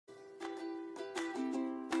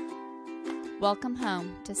Welcome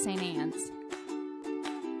home to St. Anne's.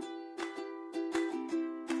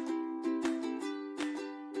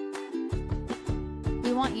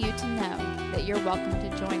 We want you to know that you're welcome to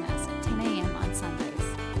join us at 10 a.m. on Sundays.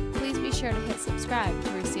 Please be sure to hit subscribe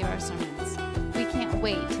to receive our sermons. We can't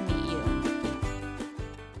wait to meet you. Please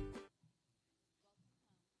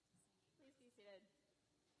be seated.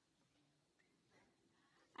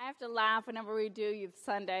 I have to laugh whenever we do Youth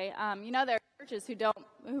Sunday. There are churches who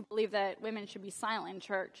believe that women should be silent in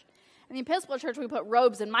church. In the Episcopal Church, we put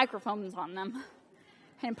robes and microphones on them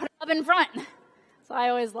and put them up in front. So I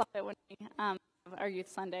always love it when we have our Youth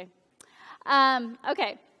Sunday.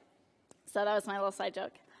 Okay, so that was my little side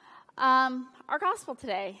joke. Our gospel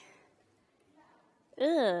today.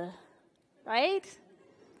 Right?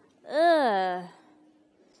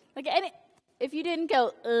 If you didn't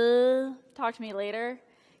go, talk to me later,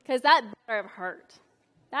 because that better have hurt.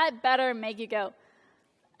 That better make you go,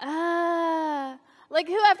 Like,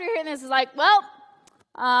 who after hearing this is like, well,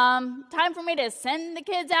 time for me to send the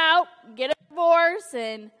kids out, get a divorce,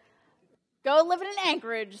 and go live in an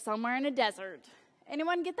Anchorage somewhere in a desert.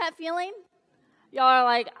 Anyone get that feeling? Y'all are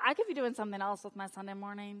like, I could be doing something else with my Sunday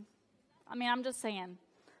morning. I'm just saying.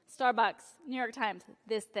 Starbucks, New York Times,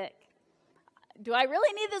 this thick. Do I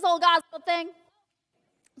really need this whole gospel thing?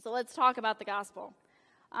 So let's talk about the gospel.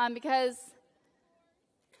 Because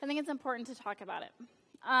I think it's important to talk about it.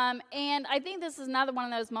 And I think this is another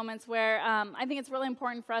one of those moments where I think it's really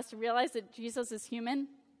important for us to realize that Jesus is human.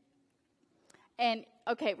 And,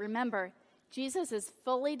 okay, remember, Jesus is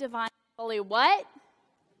fully divine, fully what?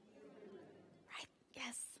 Right,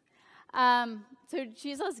 yes. So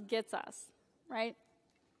Jesus gets us, right?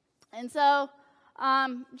 And so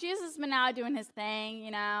Jesus has been now doing his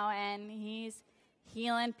thing, and he's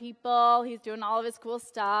healing people. He's doing all of his cool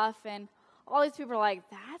stuff, and all these people are like,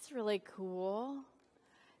 that's really cool.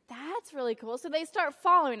 That's really cool. So they start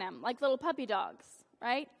following him like little puppy dogs,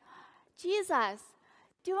 right? Jesus,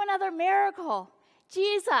 do another miracle.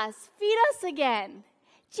 Jesus, feed us again.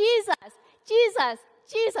 Jesus, Jesus,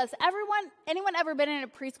 Jesus. Anyone ever been in a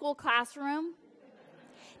preschool classroom?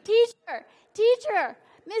 Teacher,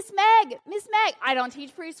 Miss Meg. I don't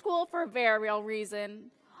teach preschool for a very real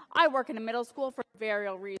reason. I work in a middle school for a very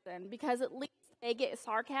real reason, because at least they get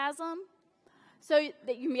sarcasm so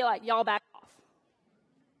that you can be like, y'all back off.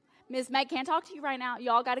 Miss Meg can't talk to you right now.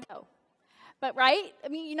 Y'all got to go. But, right?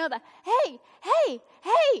 Hey,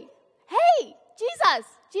 Jesus,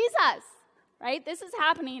 right? This is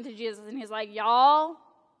happening to Jesus, and he's like, y'all,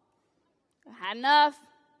 I had enough.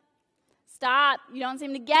 Stop. You don't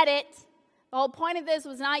seem to get it. The whole point of this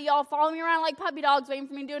was not y'all following me around like puppy dogs waiting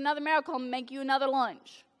for me to do another miracle and make you another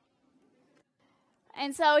lunch.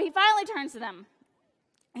 And so he finally turns to them.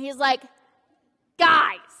 He's like,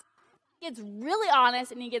 guys. He gets really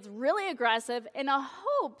honest and he gets really aggressive in the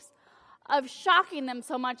hopes of shocking them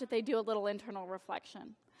so much that they do a little internal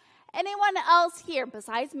reflection. Anyone else here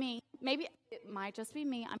besides me, maybe it might just be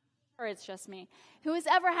me, I'm sure it's just me, who has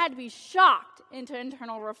ever had to be shocked into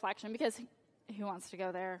internal reflection? Because who wants to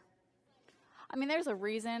go there? There's a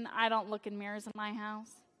reason I don't look in mirrors in my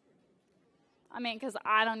house. Because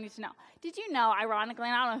I don't need to know. Did you know, ironically,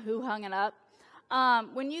 and I don't know who hung it up,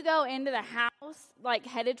 when you go into the house, like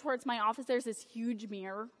headed towards my office, there's this huge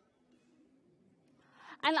mirror.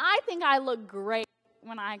 And I think I look great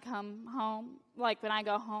when I come home, like when I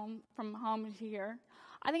go home from home to here.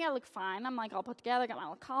 I think I look fine. I'm like all put together, got my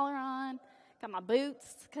little collar on, got my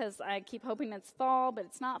boots, because I keep hoping it's fall, but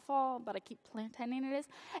it's not fall, but I keep pretending it is.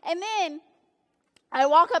 And then I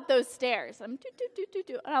walk up those stairs. And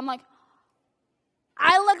I'm like,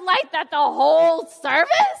 I look like that the whole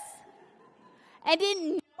service? And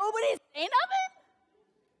didn't nobody say nothing?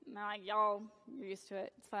 And I'm like, y'all, you're used to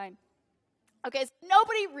it. It's fine. Okay, so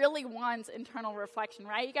nobody really wants internal reflection,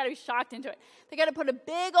 right? You got to be shocked into it. They got to put a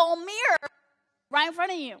big old mirror right in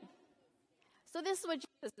front of you. So this is what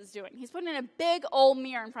Jesus is doing. He's putting in a big old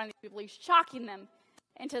mirror in front of these people. He's shocking them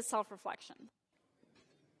into self-reflection.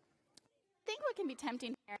 I think what can be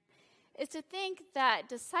tempting here is to think that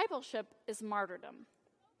discipleship is martyrdom,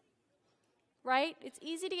 right? It's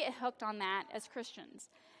easy to get hooked on that as Christians,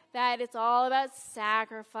 that it's all about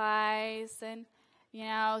sacrifice and,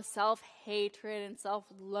 self-hatred and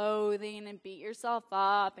self-loathing and beat yourself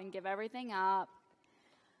up and give everything up.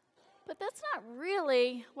 But that's not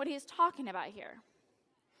really what he's talking about here.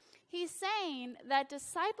 He's saying that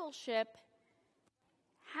discipleship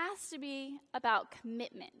has to be about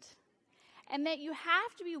commitment, and that you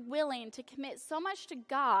have to be willing to commit so much to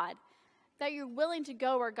God that you're willing to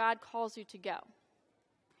go where God calls you to go.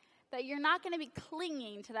 That you're not going to be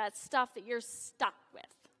clinging to that stuff that you're stuck with,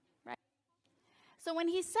 right? So when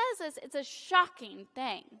he says this, it's a shocking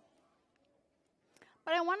thing.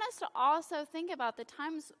 But I want us to also think about the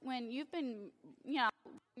times when you've been, in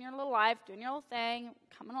your little life, doing your little thing,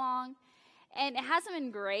 coming along, and it hasn't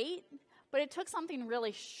been great, but it took something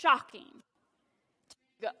really shocking to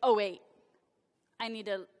go, oh, wait, I need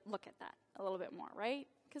to look at that a little bit more, right?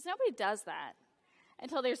 Because nobody does that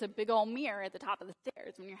until there's a big old mirror at the top of the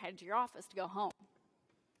stairs when you're headed to your office to go home,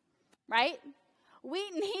 right? We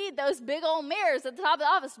need those big old mirrors at the top of the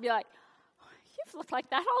office to be like, you've looked like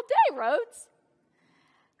that all day, Rhodes.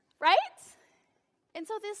 Right? And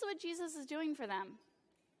so this is what Jesus is doing for them.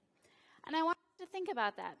 And I want you to think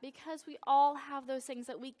about that because we all have those things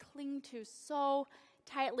that we cling to so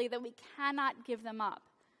tightly that we cannot give them up,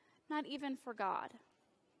 not even for God.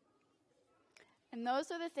 And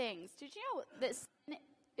those are the things. Did you know that sin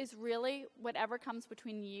is really whatever comes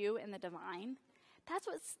between you and the divine? That's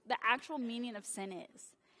what the actual meaning of sin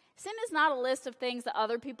is. Sin is not a list of things that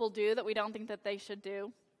other people do that we don't think that they should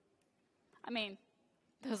do. I mean,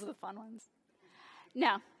 those are the fun ones.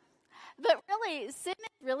 No. But really, sin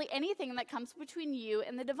is really anything that comes between you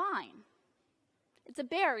and the divine. It's a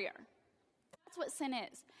barrier. That's what sin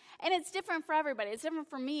is. And it's different for everybody. It's different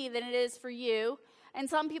for me than it is for you. And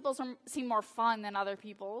some people seem more fun than other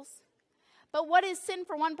people's. But what is sin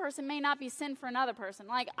for one person may not be sin for another person.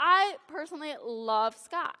 Like, I personally love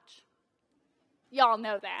scotch. Y'all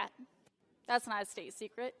know that. That's not a state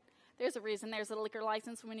secret. There's a reason there's a liquor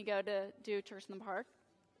license when you go to do church in the park.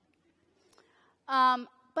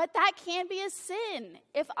 But that can be a sin.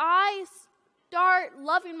 If I start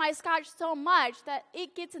loving my scotch so much that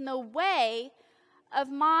it gets in the way of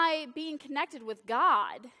my being connected with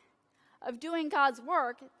God, of doing God's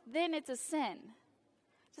work, then it's a sin.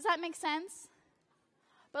 Does that make sense?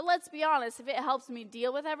 But let's be honest, if it helps me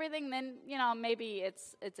deal with everything, then, maybe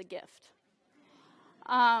it's a gift.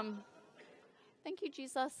 Thank you,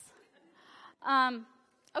 Jesus.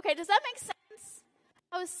 Okay, does that make sense?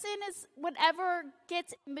 Oh, sin is whatever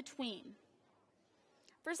gets in between.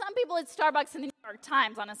 For some people, it's Starbucks and the New York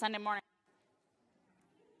Times on a Sunday morning.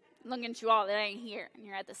 Looking at you all that ain't here, and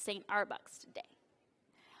you're at the St. Arbucks today.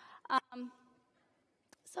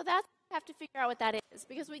 So that's we have to figure out what that is,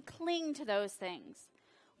 because we cling to those things.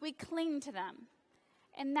 We cling to them.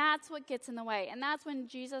 And that's what gets in the way. And that's when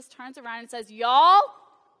Jesus turns around and says, y'all,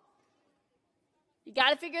 you got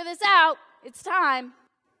to figure this out. It's time.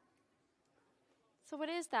 So what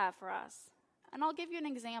is that for us? And I'll give you an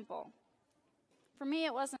example. For me,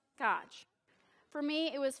 it wasn't scotch. For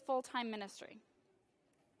me, it was full-time ministry.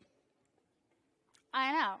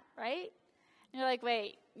 I know, right? And you're like,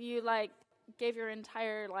 wait, you gave your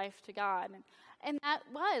entire life to God. And that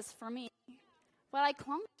was, for me, what I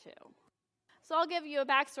clung to. So I'll give you a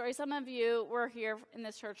backstory. Some of you were here in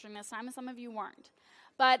this church during this time, and some of you weren't.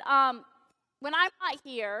 But when I'm not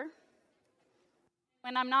here,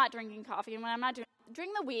 when I'm not drinking coffee, and when I'm not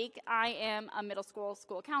during the week, I am a middle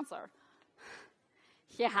school counselor.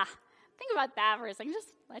 Yeah, think about that for a second.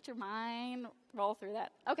 Just let your mind roll through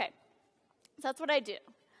that. Okay, so that's what I do.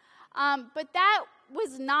 But that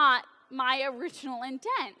was not my original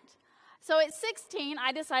intent. So at 16,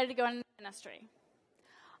 I decided to go into ministry.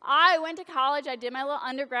 I went to college. I did my little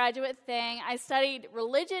undergraduate thing. I studied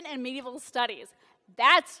religion and medieval studies.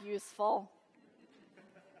 That's useful.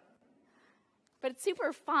 But it's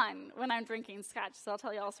super fun when I'm drinking scotch, so I'll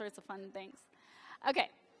tell you all sorts of fun things. Okay.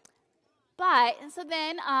 So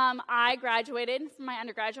then I graduated from my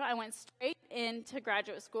undergraduate. I went straight into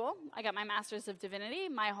graduate school. I got my Master's of Divinity.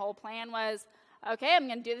 My whole plan was, okay, I'm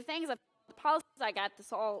going to do the things. I followed the policies. I got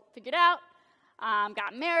this all figured out.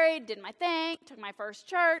 Got married, did my thing, took my first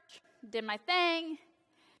church, did my thing.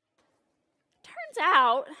 Turns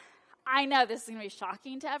out, I know this is going to be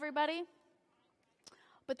shocking to everybody,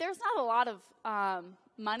 but there's not a lot of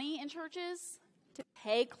money in churches to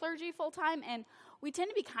pay clergy full-time, and we tend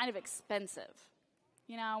to be kind of expensive.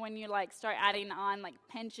 When you start adding on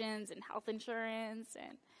pensions and health insurance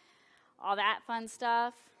and all that fun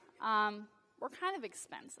stuff, we're kind of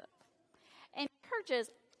expensive. And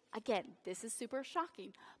churches, again, this is super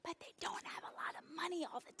shocking, but they don't have a lot of money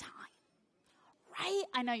all the time, right?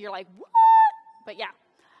 I know you're like, what? But yeah,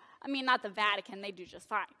 not the Vatican, they do just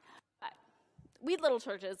fine. But we little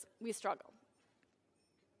churches, we struggle.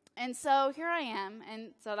 And so here I am,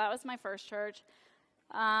 and so that was my first church.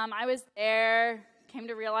 I was there, came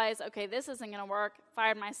to realize, okay, this isn't going to work,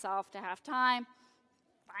 fired myself to half time,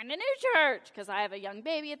 find a new church, because I have a young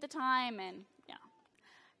baby at the time, and,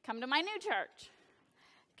 come to my new church.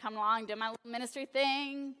 Come along, do my little ministry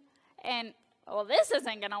thing, and, well, this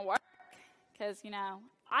isn't going to work, because,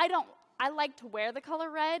 I like to wear the color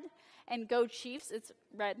red, and go Chiefs, it's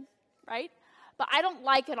red, right? but I don't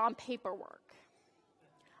like it on paperwork.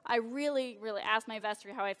 I really, really asked my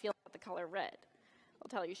vestry how I feel about the color red. I'll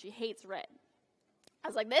tell you, she hates red. I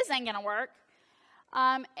was like, this ain't going to work.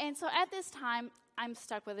 And so at this time, I'm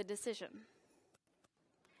stuck with a decision.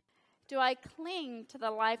 Do I cling to the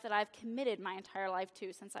life that I've committed my entire life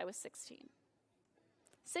to since I was 16?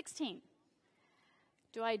 16.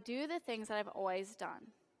 Do I do the things that I've always done,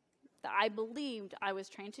 that I believed I was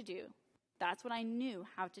trained to do? That's what I knew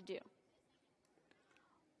how to do.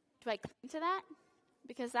 Do I cling to that?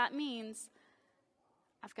 Because that means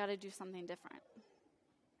I've got to do something different.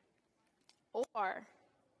 Or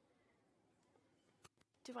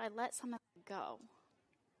do I let some of it go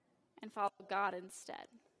and follow God instead?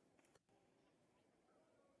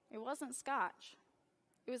 It wasn't Scotch.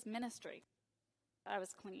 It was ministry that I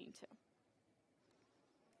was clinging to.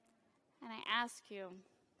 And I ask you,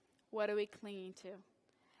 what are we clinging to?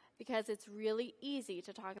 Because it's really easy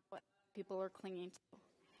to talk about what people are clinging to.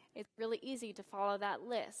 It's really easy to follow that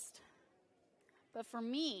list. But for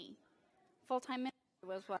me, full-time ministry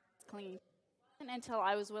was what I was clinging to. And until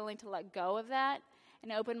I was willing to let go of that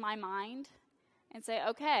and open my mind and say,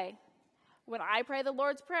 okay, when I pray the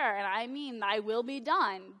Lord's Prayer and I mean thy will be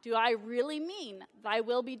done, do I really mean thy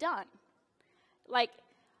will be done? Like,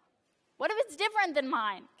 what if it's different than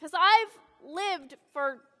mine? Because I've lived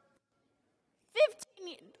for 15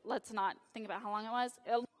 years, let's not think about how long it was,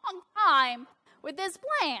 a long time with this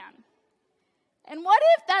plan. And what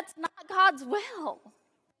if that's not God's will?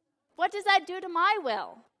 What does that do to my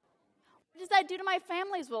will? What does that do to my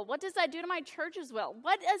family's will? What does that do to my church's will?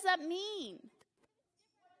 What does that mean?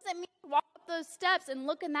 What does it mean to walk up those steps and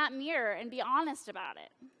look in that mirror and be honest about it?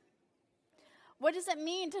 What does it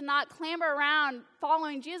mean to not clamber around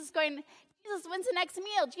following Jesus, going, Jesus, when's the next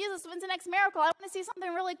meal? Jesus, when's the next miracle? I want to see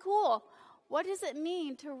something really cool. What does it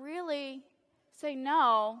mean to really say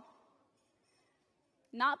no,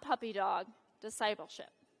 not puppy dog, discipleship?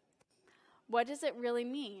 What does it really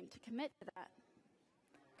mean to commit to that?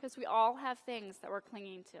 Because we all have things that we're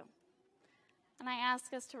clinging to. And I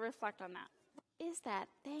ask us to reflect on that. What is that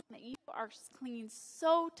thing that you are clinging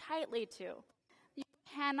so tightly to? You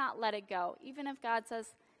cannot let it go. Even if God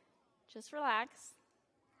says, just relax,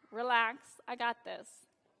 I got this.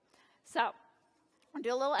 So, I'll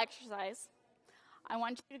do a little exercise. I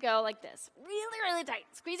want you to go like this. Really, really tight.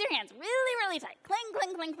 Squeeze your hands really, really tight. Cling,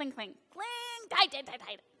 cling, cling, cling, cling. Cling, tight, tight, tight,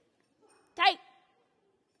 tight. Tight.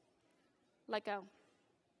 Let go.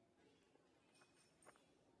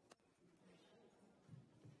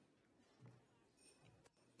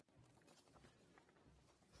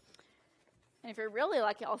 And if you're really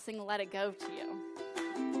lucky, I'll sing Let It Go to you.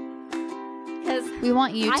 Because we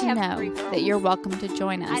want you to know that you're welcome to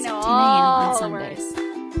join us at 10 a.m. on Sundays.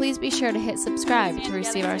 Please be sure to hit subscribe to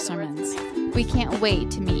receive our sermons. We can't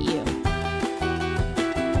wait to meet you.